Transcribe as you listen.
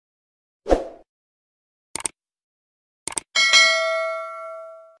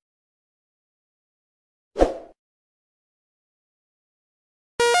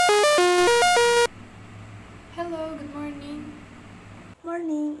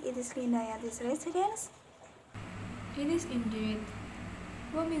morning, it is Linda at this residence. It is indeed.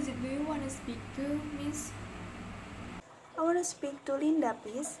 What music do you want to speak to, Miss? I want to speak to Linda,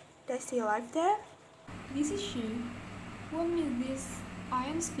 please. Does she live there? This is she. Whom is this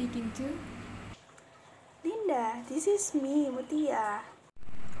I am speaking to? Linda, this is me, Mutia.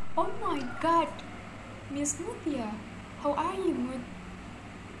 Oh my God! Miss Mutia, how are you, Mut?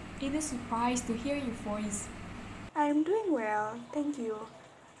 It is a surprise to hear your voice. I am doing well, thank you.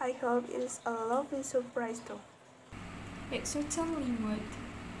 I hope it is a lovely surprise too. It certainly would.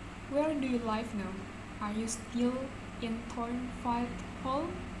 Where do you live now? Are you still in Thornfield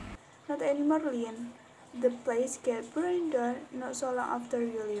Hall? Not anymore, Lynn. The place got burned down not so long after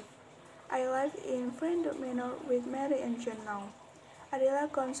you leave. I live in Friendship Manor with Mary and John now. Adela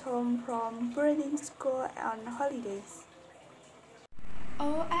comes home from boarding school on holidays.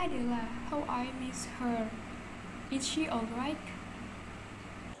 Oh, Adela, how I miss her. Is she alright?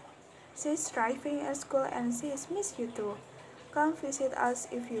 She's thriving at school and she's missed you too. Come visit us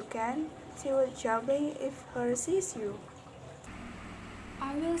if you can. She would jumping if her sees you.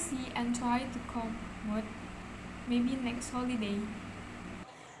 I will see and try to come, Mut. Maybe next holiday.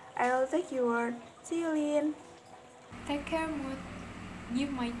 I'll take your word. See you, Lynn. Take care, Mut.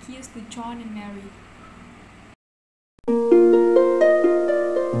 Give my kiss to John and Mary.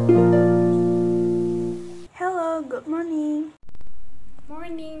 Hello, good morning.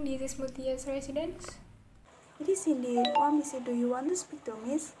 Morning, this is Mutia's residence. It is indeed. What message do you want to speak to,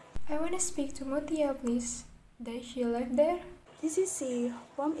 miss? I want to speak to Mutia, please. Does she live there? This is she.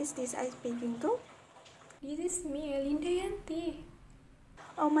 Whom is this I speaking to? This is me, Linda Yanti.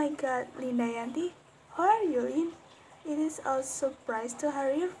 Oh my God, Linda Yanti. How are you, Lynn? It is a surprise to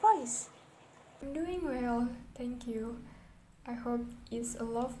hear your voice. I'm doing well, thank you. I hope it's a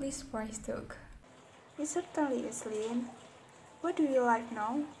lovely surprise too. It certainly is, Lynn. What do you like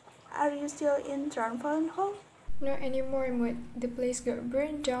now? Are you still in Thornfield Hall? Not anymore, Mut. The place got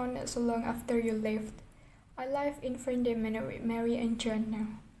burned down not so long after you left. I live in Friendship Manor with Mary and John now.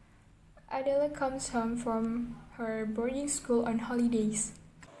 Adela comes home from her boarding school on holidays.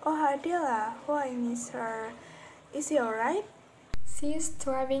 Oh, Adela, how I miss her. Is she alright? She is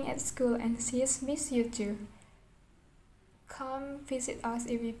thriving at school and she has missed you too. Come visit us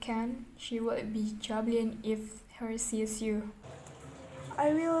if you can. She will be jubilant if her sees you.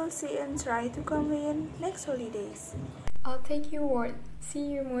 I will see and try to come in next holidays. I'll take your word.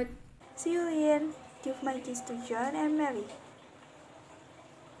 See you, Mut. See you, Lynn. Give my kiss to John and Mary.